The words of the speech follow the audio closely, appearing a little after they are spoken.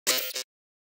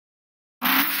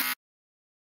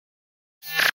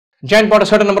Giant bought a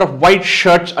certain number of white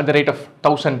shirts at the rate of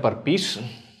 1000 per piece.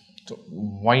 So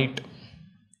white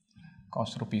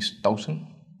cost rupees 1000.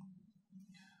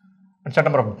 And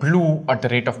certain number of blue at the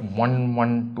rate of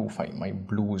 1125. My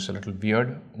blue is a little weird.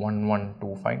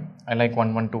 1125. I like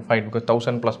 1125 because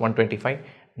 1000 plus 125,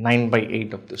 9 by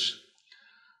 8 of this.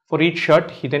 For each shirt,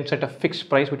 he then set a fixed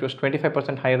price which was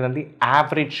 25% higher than the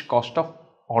average cost of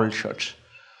all shirts.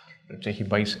 Let's say he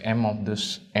buys M of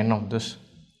this, N of this.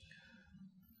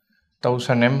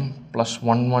 1000 M plus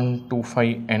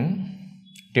 1125 N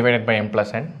divided by M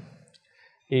plus N.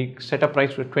 He set a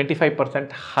price with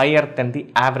 25% higher than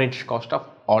the average cost of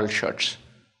all shirts.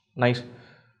 Nice.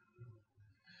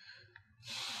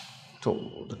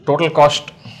 So the total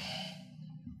cost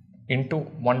into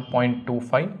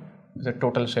 1.25 is the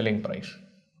total selling price.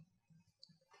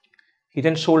 He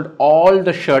then sold all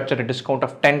the shirts at a discount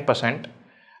of 10%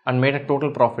 and made a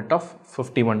total profit of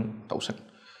 51,000.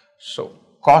 So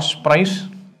cost price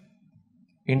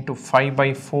into 5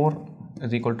 by 4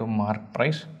 is equal to mark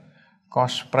price.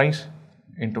 Cost price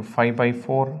into 5 by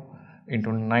 4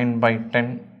 into 9 by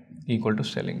 10 equal to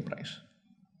selling price.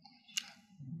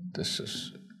 This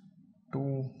is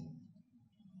 2,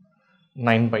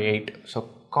 9 by 8. So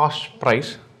cost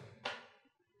price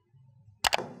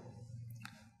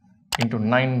into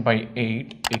 9 by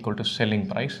 8 equal to selling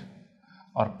price.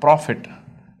 Our profit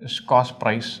is cost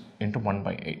price into 1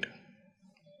 by 8,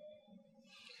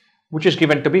 which is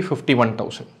given to be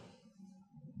 51,000.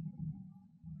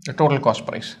 The total cost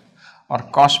price. Our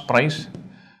cost price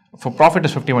for profit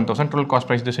is 51,000. Total cost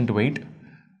price this into 8,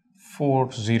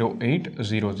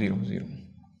 408,000.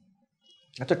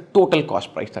 That's the total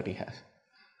cost price that he has.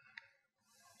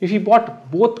 If he bought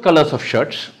both colors of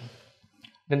shirts,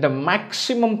 then the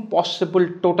maximum possible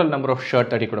total number of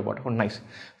shirts that he could have bought. Oh, nice.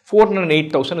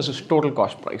 408,000 is his total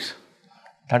cost price.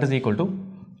 That is equal to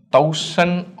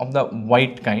 1000 of the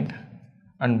white kind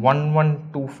and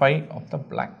 1125 of the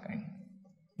black kind.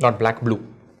 Not black, blue.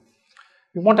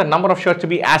 You want a number of shirts to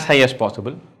be as high as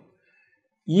possible.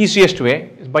 Easiest way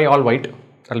is buy all white.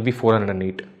 That will be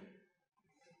 408.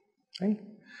 Right?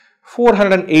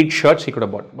 408 shirts he could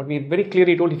have bought. But we very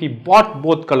clearly told if he bought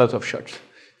both colors of shirts.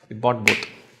 He bought both.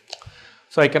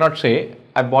 So I cannot say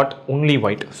I bought only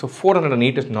white. So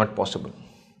 408 is not possible.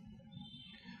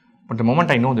 But the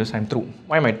moment I know this, I am through.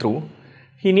 Why am I through?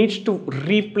 He needs to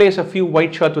replace a few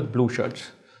white shirts with blue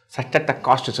shirts such that the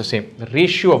cost is the same. The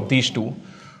ratio of these two,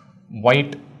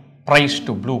 white price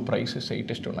to blue price, is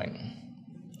 8:9.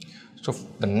 So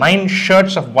the 9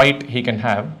 shirts of white he can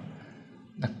have,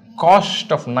 the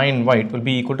cost of 9 white will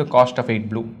be equal to cost of 8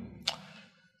 blue.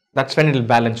 That's when it will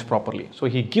balance properly. So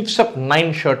he gives up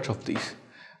 9 shirts of these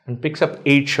and picks up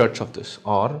 8 shirts of this.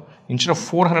 Or instead of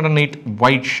 408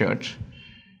 white shirts,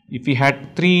 if he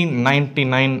had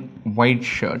 399 white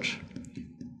shirts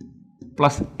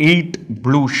plus 8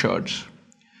 blue shirts,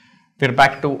 we're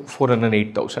back to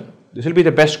 408,000. This will be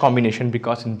the best combination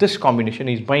because in this combination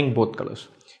he is buying both colors.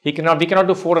 We cannot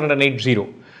do 408 0.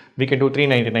 We can do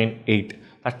 399 8.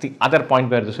 That's the other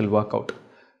point where this will work out.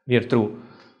 We are through.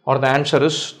 Or the answer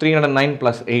is 309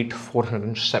 plus 8,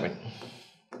 407.